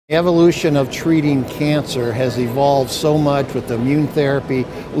The evolution of treating cancer has evolved so much with immune therapy,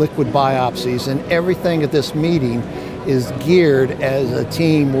 liquid biopsies, and everything at this meeting is geared as a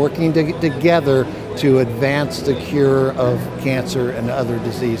team working together to advance the cure of cancer and other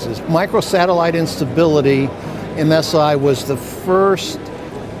diseases. Microsatellite instability, MSI, was the first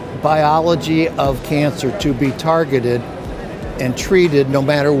biology of cancer to be targeted and treated no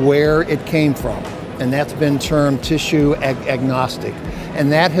matter where it came from. And that's been termed tissue agnostic.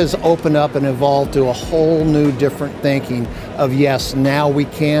 And that has opened up and evolved to a whole new different thinking of, yes, now we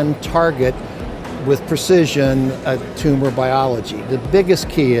can target with precision tumor biology. The biggest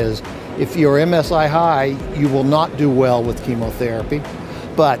key is if you're MSI high, you will not do well with chemotherapy.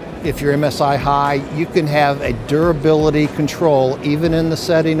 But if you're MSI high, you can have a durability control even in the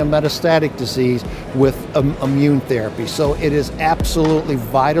setting of metastatic disease with immune therapy. So it is absolutely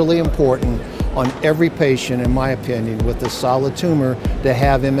vitally important on every patient, in my opinion, with a solid tumor to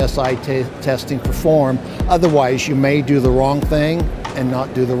have MSI testing performed. Otherwise, you may do the wrong thing and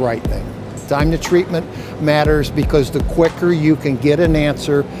not do the right thing. Time to treatment matters because the quicker you can get an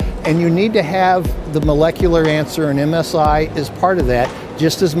answer, and you need to have the molecular answer, and MSI is part of that,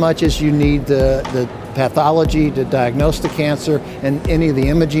 just as much as you need the pathology to diagnose the cancer and any of the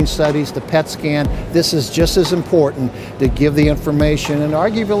imaging studies, the PET scan. This is just as important to give the information, and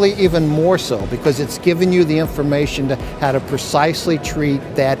arguably even more so because it's giving you the information to how to precisely treat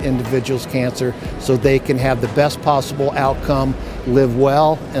that individual's cancer so they can have the best possible outcome, live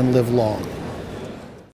well, and live long.